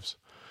own lives.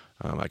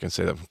 I can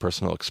say that from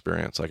personal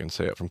experience. I can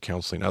say it from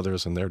counseling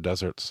others in their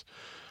deserts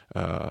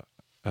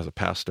as a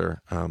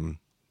pastor.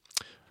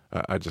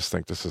 I just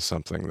think this is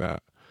something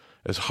that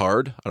is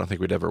hard. I don't think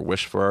we'd ever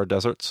wish for our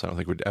deserts. I don't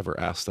think we'd ever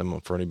ask them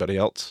for anybody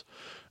else.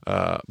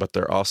 But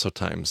there are also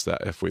times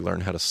that if we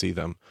learn how to see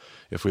them,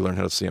 if we learn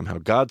how to see them how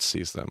God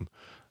sees them,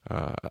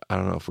 I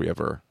don't know if we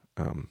ever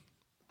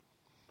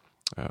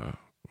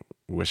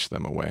wish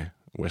them away,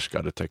 wish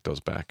God to take those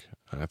back.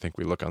 I think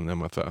we look on them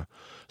with a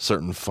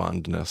certain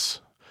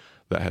fondness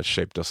that has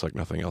shaped us like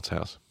nothing else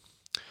has.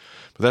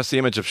 But that's the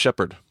image of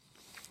shepherd.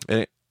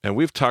 And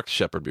we've talked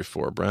shepherd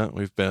before, Brent.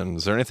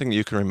 Is there anything that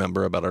you can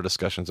remember about our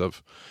discussions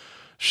of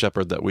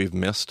shepherd that we've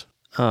missed?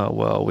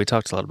 Well, we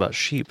talked a lot about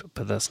sheep,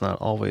 but that's not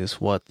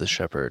always what the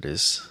shepherd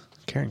is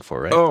caring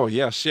for, right? Oh,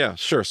 yes, yeah,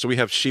 sure. So we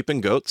have sheep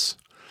and goats.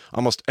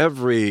 Almost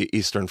every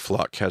Eastern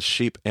flock has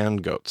sheep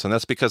and goats, and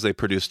that's because they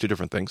produce two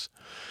different things.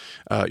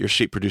 Your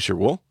sheep produce your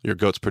wool, your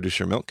goats produce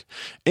your milk.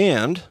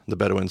 And the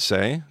Bedouins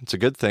say it's a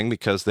good thing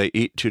because they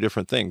eat two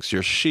different things.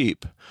 Your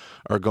sheep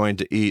are going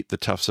to eat the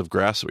tufts of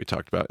grass that we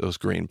talked about, those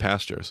green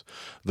pastures.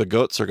 The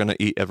goats are going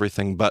to eat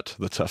everything but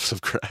the tufts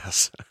of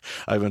grass.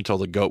 I've been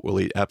told a goat will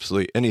eat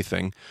absolutely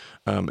anything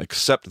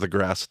except the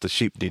grass that the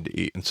sheep need to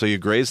eat. And so you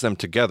graze them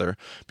together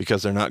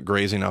because they're not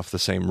grazing off the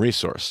same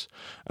resource.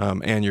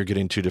 And you're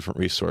getting two different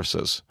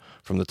resources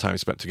from the time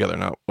spent together.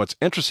 Now, what's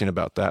interesting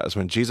about that is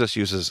when Jesus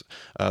uses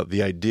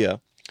the idea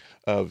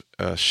of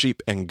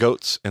sheep and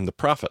goats in the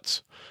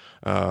prophets,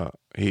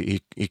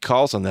 he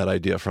calls on that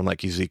idea from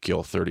like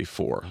Ezekiel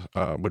 34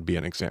 would be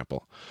an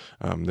example.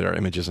 There are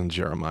images in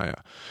Jeremiah.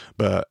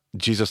 But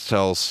Jesus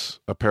tells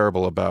a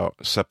parable about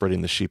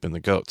separating the sheep and the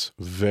goats.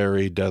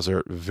 Very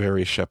desert,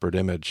 very shepherd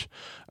image,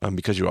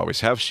 because you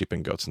always have sheep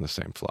and goats in the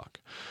same flock.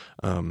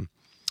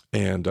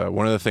 And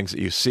one of the things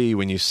that you see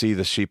when you see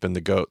the sheep and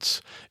the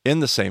goats in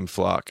the same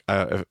flock,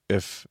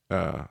 if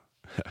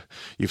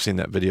you've seen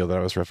that video that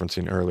I was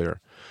referencing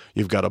earlier,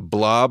 you've got a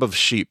blob of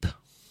sheep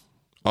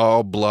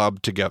all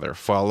blobbed together,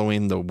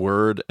 following the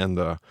word and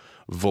the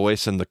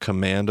voice and the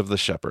command of the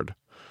shepherd,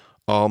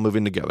 all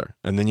moving together.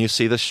 And then you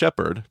see the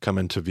shepherd come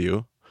into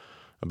view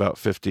about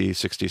 50,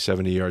 60,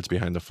 70 yards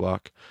behind the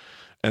flock.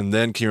 And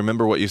then can you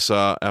remember what you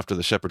saw after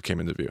the shepherd came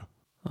into view?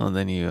 Well,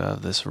 then you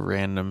have this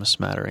random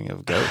smattering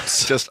of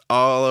goats. Just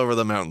all over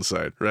the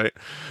mountainside, right?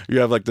 You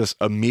have like this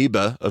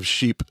amoeba of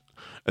sheep,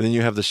 and then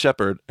you have the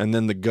shepherd, and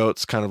then the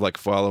goats kind of like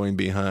following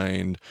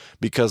behind,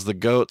 because the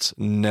goats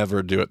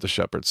never do what the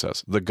shepherd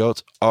says. The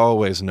goats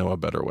always know a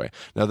better way.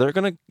 Now they're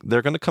gonna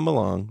come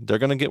along, they're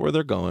gonna get where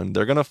they're going,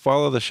 they're gonna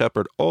follow the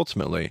shepherd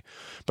ultimately,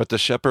 but the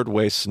shepherd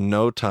wastes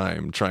no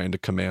time trying to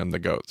command the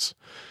goats,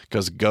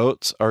 because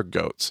goats are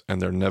goats,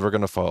 and they're never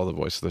gonna follow the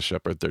voice of the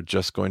shepherd. They're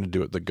just going to do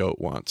what the goat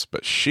wants.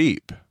 But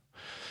sheep.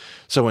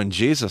 So when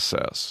Jesus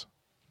says,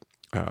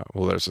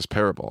 well, there's this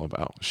parable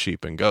about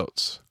sheep and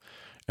goats.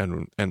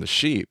 And the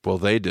sheep, well,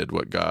 they did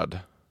what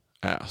God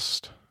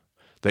asked.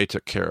 They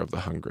took care of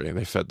the hungry.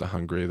 They fed the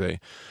hungry. They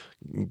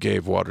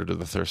gave water to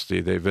the thirsty.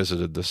 They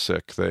visited the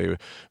sick. They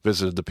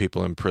visited the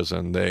people in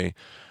prison.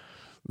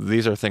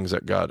 These are things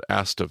that God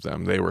asked of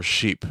them. They were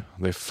sheep.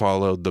 They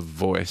followed the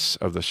voice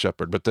of the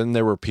shepherd. But then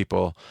there were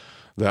people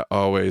that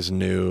always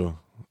knew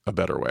a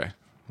better way.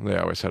 They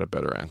always had a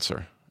better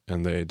answer,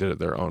 and they did it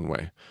their own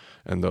way.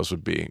 And those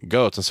would be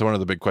goats. And so one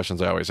of the big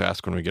questions I always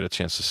ask when we get a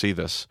chance to see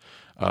this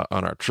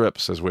on our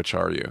trips is, which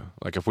are you?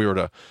 Like, if we were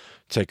to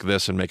take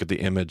this and make it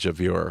the image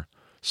of your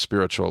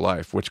spiritual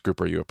life, which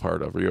group are you a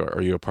part of?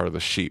 Are you a part of the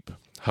sheep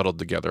huddled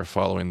together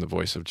following the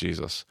voice of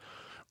Jesus?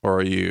 Or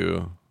are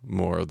you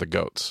more of the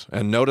goats?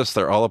 And notice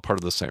they're all a part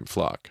of the same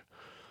flock.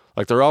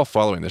 Like, they're all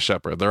following the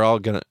shepherd. They're all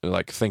going to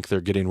like think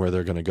they're getting where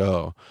they're going to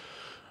go.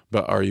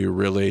 But are you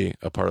really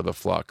a part of the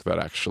flock that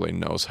actually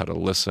knows how to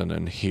listen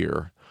and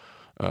hear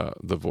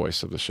the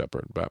voice of the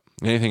shepherd? But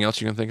anything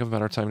else you can think of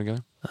about our time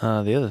together?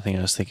 The other thing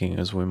I was thinking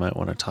is we might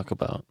want to talk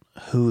about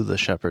who the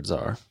shepherds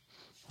are.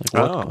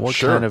 Like what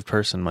sure. kind of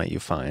person might you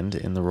find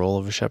in the role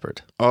of a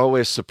shepherd?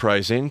 Always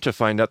surprising to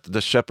find out that the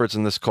shepherds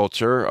in this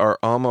culture are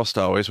almost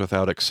always,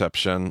 without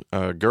exception,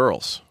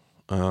 girls,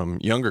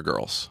 younger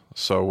girls.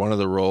 So one of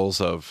the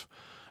roles of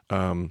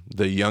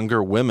the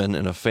younger women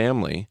in a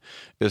family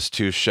is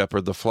to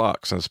shepherd the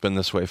flocks, and it's been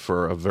this way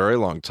for a very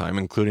long time,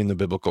 including the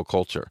biblical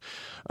culture.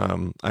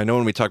 I know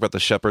when we talk about the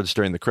shepherds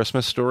during the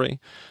Christmas story,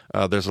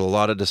 there's a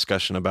lot of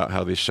discussion about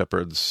how these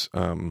shepherds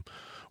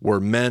were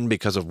men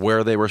because of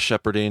where they were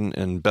shepherding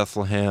in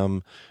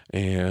Bethlehem,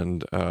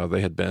 and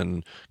they had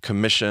been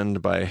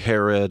commissioned by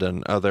Herod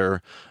and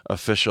other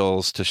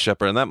officials to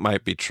shepherd, and that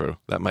might be true.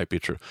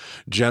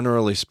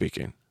 Generally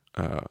speaking,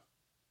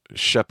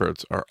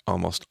 shepherds are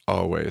almost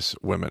always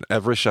women.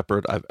 Every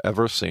shepherd I've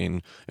ever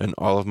seen in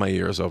all of my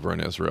years over in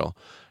Israel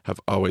have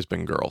always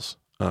been girls.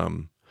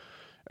 And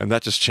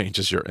that just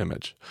changes your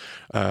image.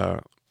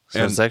 So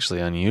it's actually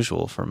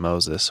unusual for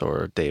Moses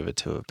or David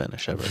to have been a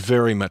shepherd.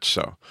 Very much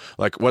so.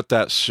 Like, what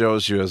that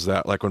shows you is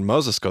that, like, when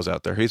Moses goes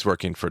out there, he's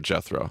working for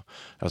Jethro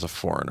as a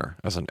foreigner,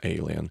 as an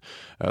alien,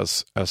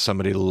 as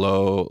somebody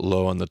low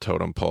on the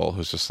totem pole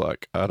who's just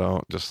like,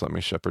 just let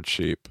me shepherd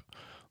sheep.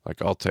 Like,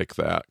 I'll take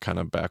that kind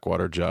of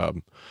backwater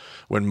job.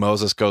 When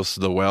Moses goes to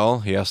the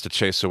well, he has to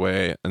chase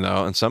away,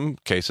 now in some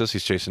cases,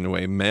 he's chasing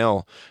away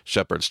male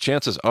shepherds.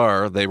 Chances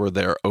are they were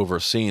there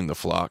overseeing the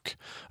flock.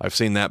 I've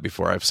seen that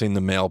before. I've seen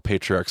the male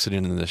patriarch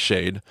sitting in the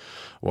shade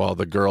while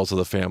the girls of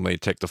the family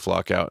take the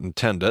flock out and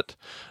tend it.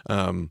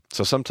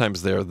 So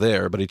sometimes they're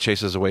there, but he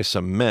chases away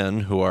some men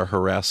who are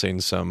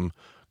harassing some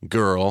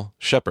girl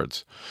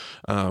shepherds.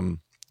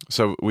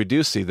 So we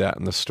do see that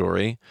in the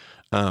story.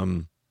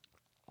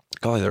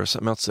 Golly, there was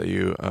something else that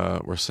you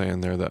were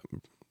saying there that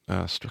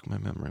struck my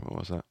memory. What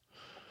was that?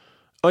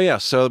 Oh, yeah.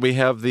 So we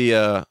have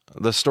the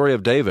story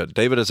of David.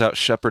 David is out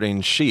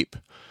shepherding sheep.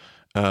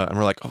 And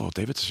we're like, oh,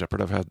 David's a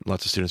shepherd. I've had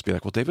lots of students be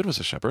like, well, David was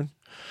a shepherd.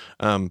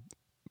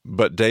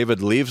 But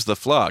David leaves the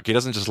flock. He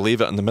doesn't just leave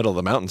it in the middle of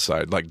the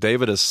mountainside. Like,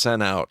 David is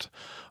sent out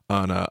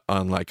on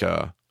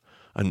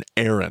an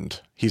errand.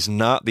 He's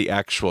not the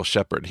actual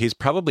shepherd. He's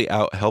probably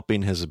out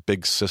helping his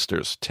big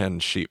sisters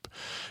tend sheep.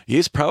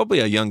 He's probably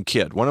a young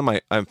kid.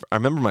 I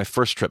remember my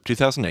first trip,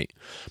 2008,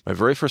 my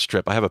very first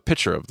trip. I have a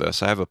picture of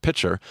this. I have a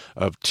picture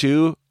of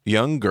two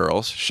young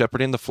girls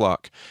shepherding the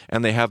flock,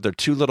 and they have their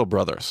two little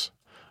brothers.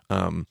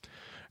 And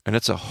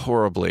it's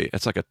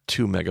like a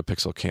 2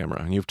 megapixel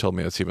camera. And you've told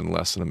me it's even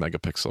less than a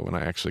megapixel when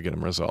I actually get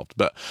them resolved.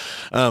 But,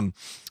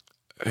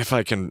 if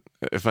I can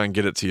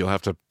get it to you, you'll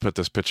have to put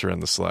this picture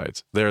in the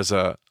slides.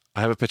 I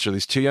have a picture of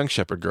these two young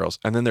shepherd girls,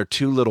 and then their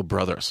two little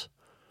brothers.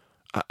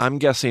 I'm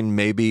guessing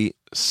maybe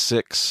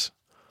 6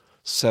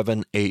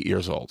 7, 8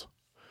 years old.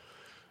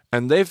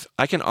 And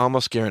I can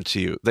almost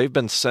guarantee you, they've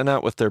been sent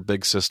out with their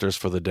big sisters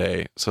for the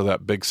day so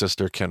that big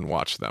sister can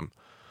watch them.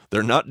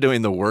 They're not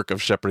doing the work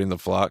of shepherding the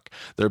flock.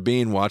 They're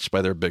being watched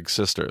by their big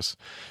sisters.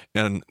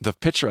 And the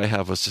picture I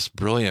have was just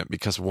brilliant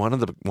because one of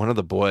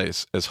the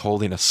boys is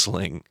holding a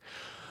sling.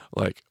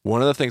 Like,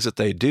 one of the things that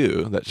they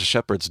do, that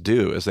shepherds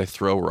do, is they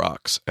throw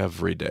rocks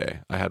every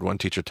day. I had one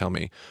teacher tell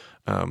me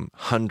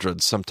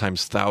hundreds,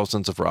 sometimes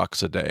thousands of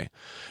rocks a day.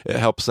 It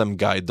helps them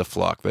guide the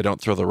flock. They don't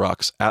throw the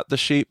rocks at the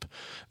sheep.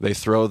 They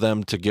throw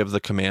them to give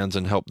the commands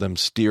and help them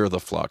steer the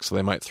flock. So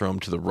they might throw them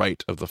to the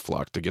right of the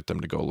flock to get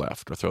them to go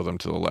left, or throw them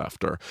to the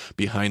left, or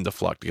behind the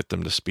flock to get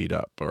them to speed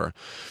up.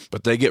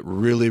 But they get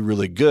really,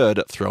 really good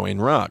at throwing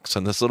rocks.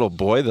 And this little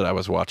boy that I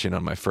was watching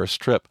on my first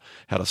trip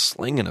had a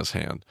sling in his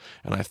hand.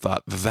 And I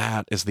thought,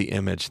 that is the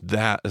image.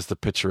 That is the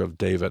picture of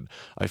David.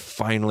 I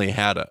finally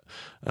had it.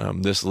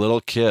 This little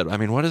kid, I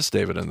mean, what is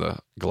David in the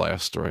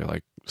Goliath story?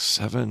 Like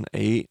 7,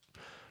 8,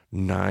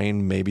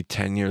 9, maybe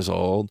 10 years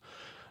old,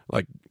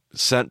 like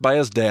sent by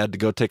his dad to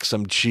go take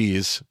some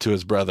cheese to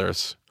his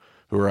brothers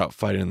who were out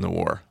fighting in the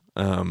war.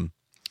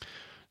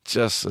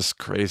 Just this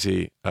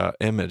crazy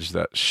image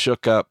that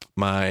shook up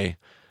my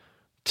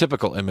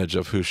typical image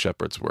of who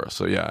shepherds were.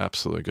 So yeah,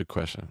 absolutely. Good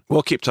question.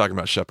 We'll keep talking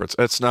about shepherds.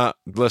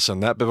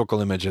 Listen, that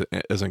biblical image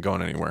isn't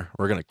going anywhere.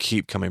 We're going to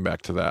keep coming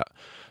back to that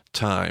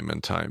time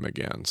and time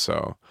again.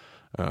 So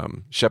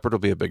shepherd will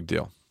be a big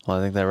deal. Well,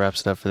 I think that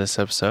wraps it up for this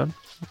episode.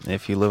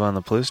 If you live on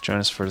the Palouse, join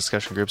us for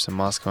discussion groups in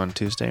Moscow on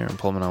Tuesday or in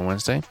Pullman on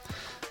Wednesday.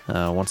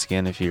 Once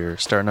again, if you're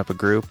starting up a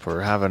group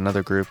or have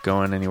another group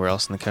going anywhere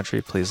else in the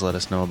country, please let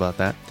us know about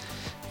that.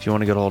 If you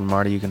want to get a hold of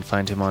Marty, you can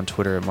find him on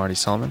Twitter at Marty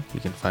Solomon.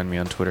 You can find me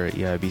on Twitter at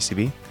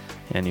EIBCB.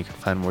 And you can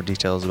find more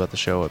details about the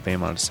show at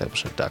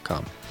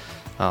BehemothDiscipleship.com.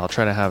 I'll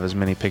try to have as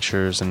many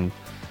pictures and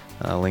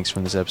links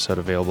from this episode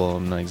available.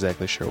 I'm not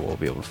exactly sure what we'll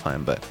be able to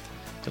find, but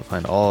you'll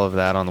find all of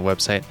that on the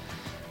website.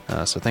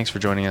 So thanks for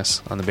joining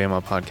us on the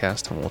Behemoth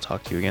Podcast, and we'll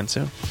talk to you again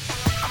soon.